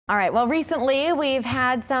All right, well, recently we've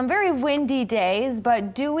had some very windy days,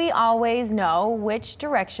 but do we always know which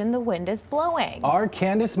direction the wind is blowing? Our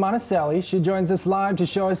Candace Monticelli, she joins us live to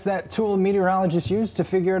show us that tool meteorologists use to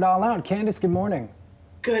figure it all out. Candace, good morning.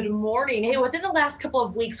 Good morning. Hey, within the last couple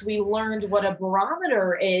of weeks, we learned what a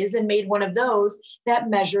barometer is and made one of those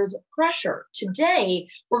that measures pressure. Today,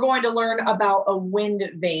 we're going to learn about a wind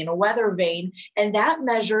vane, a weather vane, and that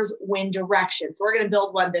measures wind direction. So we're going to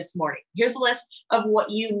build one this morning. Here's a list of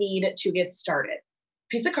what you need to get started.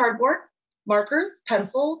 Piece of cardboard, markers,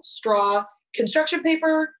 pencil, straw, construction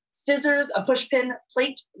paper, scissors, a push pin,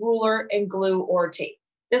 plate, ruler, and glue or tape.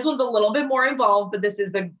 This one's a little bit more involved, but this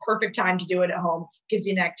is the perfect time to do it at home. Gives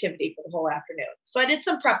you an activity for the whole afternoon. So I did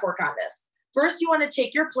some prep work on this. First, you want to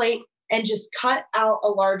take your plate and just cut out a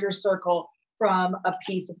larger circle from a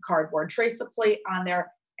piece of cardboard. Trace the plate on there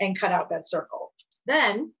and cut out that circle.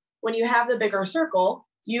 Then, when you have the bigger circle,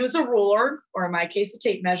 use a ruler, or in my case, a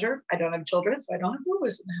tape measure. I don't have children, so I don't have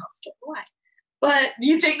rulers in the house. Don't know why. But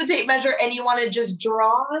you take the tape measure and you want to just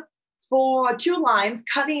draw for 2 lines,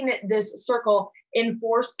 cutting this circle in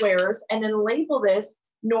 4 squares, and then label this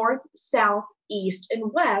north, south, east,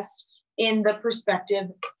 and west in the perspective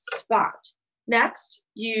spot. Next,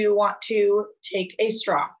 you want to take a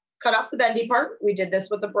straw, cut off the bendy part. We did this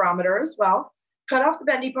with the barometer as well. Cut off the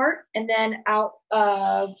bendy part, and then out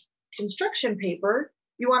of construction paper,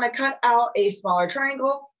 you want to cut out a smaller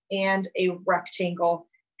triangle and a rectangle.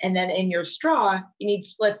 And then in your straw, you need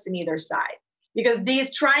slits in either side. Because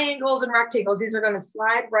these triangles and rectangles, these are going to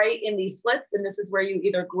slide right in these slits, and this is where you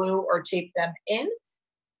either glue or tape them in.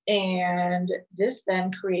 And this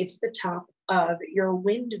then creates the top of your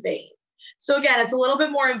wind vane. So again, it's a little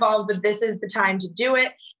bit more involved, but this is the time to do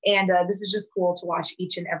it. And this is just cool to watch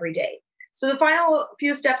each and every day. So the final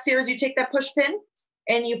few steps here is you take that push pin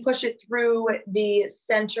and you push it through the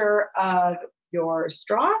center of your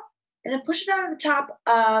straw and then push it on the top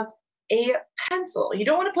of a pencil. You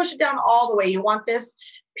don't want to push it down all the way. You want this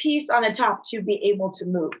piece on the top to be able to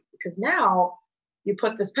move, because now you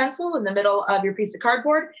put this pencil in the middle of your piece of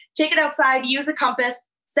cardboard, take it outside, use a compass,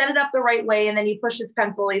 set it up the right way, and then you push this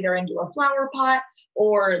pencil either into a flower pot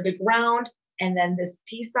or the ground, and then this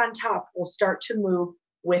piece on top will start to move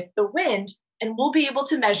with the wind, and we'll be able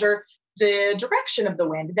to measure the direction of the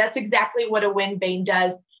wind. That's exactly what a wind vane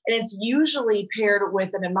does. And it's usually paired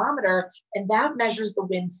with an anemometer, and that measures the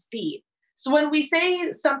wind speed. So when we say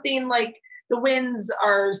something like the winds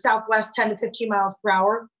are southwest 10 to 15 miles per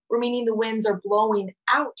hour, we're meaning the winds are blowing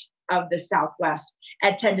out of the southwest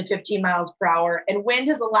at 10 to 15 miles per hour. And wind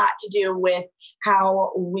has a lot to do with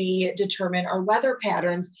how we determine our weather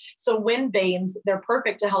patterns. So wind vanes, they're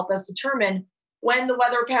perfect to help us determine when the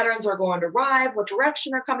weather patterns are going to arrive, what direction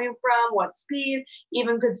they're coming from, what speed,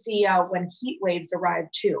 even could see when heat waves arrive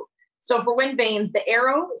too. So for wind vanes, the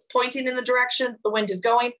arrow is pointing in the direction the wind is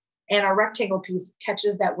going, and our rectangle piece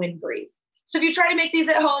catches that wind breeze. So if you try to make these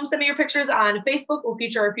at home, send me your pictures on Facebook. We'll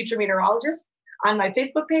feature our future meteorologist on my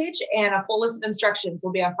Facebook page, and a full list of instructions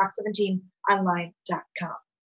will be on fox17online.com.